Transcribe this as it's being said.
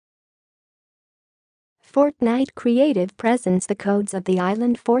Fortnite Creative presents the codes of the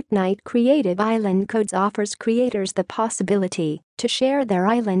island. Fortnite Creative Island Codes offers creators the possibility to share their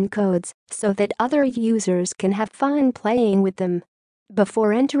island codes so that other users can have fun playing with them.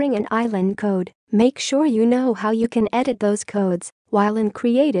 Before entering an island code, make sure you know how you can edit those codes while in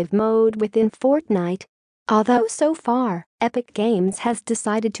creative mode within Fortnite. Although so far, Epic Games has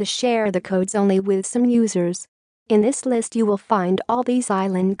decided to share the codes only with some users. In this list you will find all these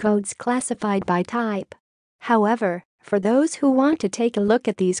island codes classified by type. However, for those who want to take a look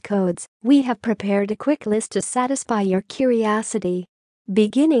at these codes, we have prepared a quick list to satisfy your curiosity.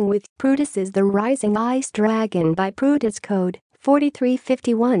 Beginning with Prudiz is the Rising Ice Dragon by Prudiz code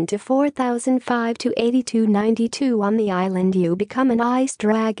 4351 to 4005 to 8292. On the island you become an ice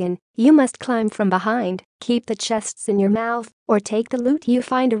dragon. You must climb from behind, keep the chests in your mouth, or take the loot you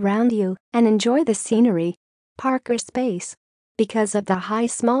find around you and enjoy the scenery. Parkour space. Because of the high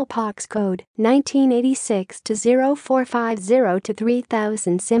smallpox code 1986 to 0450 to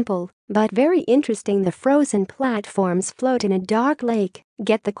 3000, simple but very interesting. The frozen platforms float in a dark lake.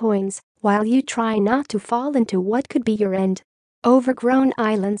 Get the coins while you try not to fall into what could be your end. Overgrown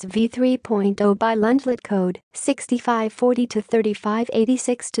Islands v3.0 by Lundlet code 6540 to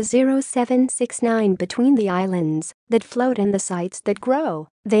 3586 to 0769. Between the islands that float and the sites that grow,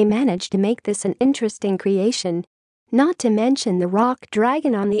 they managed to make this an interesting creation. Not to mention the rock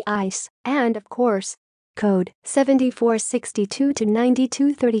dragon on the ice, and of course, code 7462 to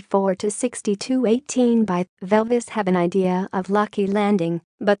 9234 to 6218 by Velvis. Have an idea of Lucky Landing,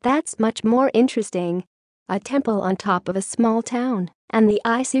 but that's much more interesting. A temple on top of a small town, and the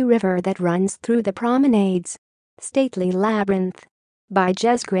icy river that runs through the promenades. Stately Labyrinth by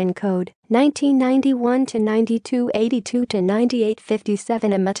Jesgrin code 1991 to 9282 to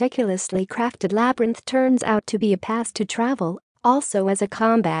 9857. A meticulously crafted labyrinth turns out to be a path to travel, also as a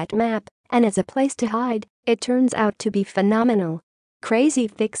combat map, and as a place to hide. It turns out to be phenomenal. Crazy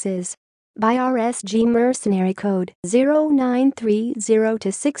Fixes by RSG Mercenary code 0930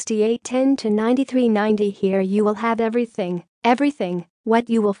 to 6810 to 9390. Here you will have everything, what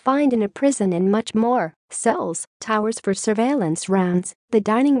you will find in a prison and much more. Cells, towers for surveillance rounds, the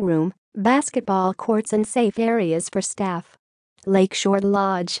dining room, basketball courts and safe areas for staff. Lakeshore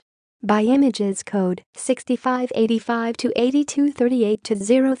Lodge by Images code 6585 to 8238 to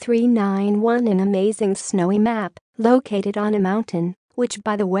 0391. An amazing snowy map located on a mountain, which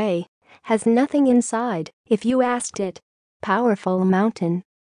by the way, has nothing inside if you asked it. Powerful mountain.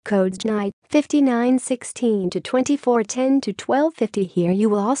 Codes night 5916 to 2410 to 1250. Here you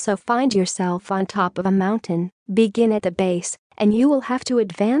will also find yourself on top of a mountain. Begin at the base, and you will have to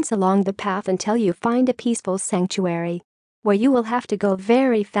advance along the path until you find a peaceful sanctuary, where you will have to go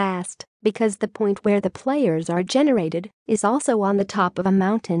very fast, because the point where the players are generated is also on the top of a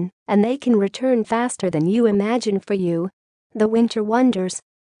mountain, and they can return faster than you imagine. For you, the Winter Wonders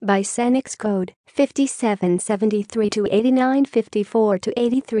by Senix code 5773 to 8954 to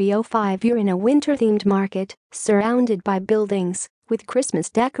 8305. You're in a winter-themed market, surrounded by buildings with Christmas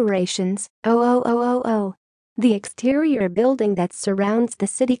decorations. The exterior building that surrounds the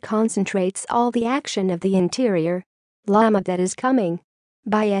city concentrates all the action of the interior. Llama that is coming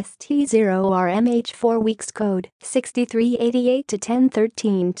by ST0RMH. 4 weeks code 6388 to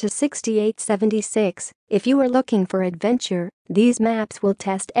 1013 to 6876. If you are looking for adventure, these maps will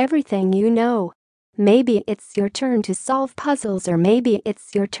test everything you know. Maybe it's your turn to solve puzzles, or maybe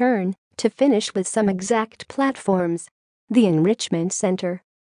it's your turn to finish with some exact platforms. The Enrichment Center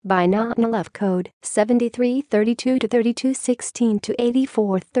by Notlove code 7332 to 3216 to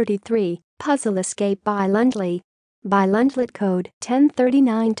 8433. Puzzle Escape by Lundley by Lundlet code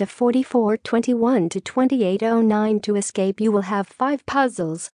 1039 to 4421 to 2809. To escape you will have 5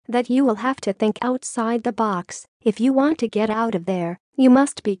 puzzles that you will have to think outside the box. If you want to get out of there, you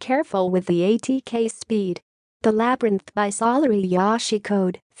must be careful with the ATK speed. The Labyrinth by Solari Yoshi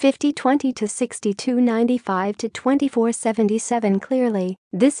code 5020 to 6295 to 2477. Clearly,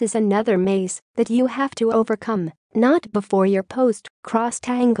 this is another maze that you have to overcome, not before your post-cross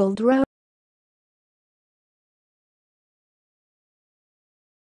tangled road.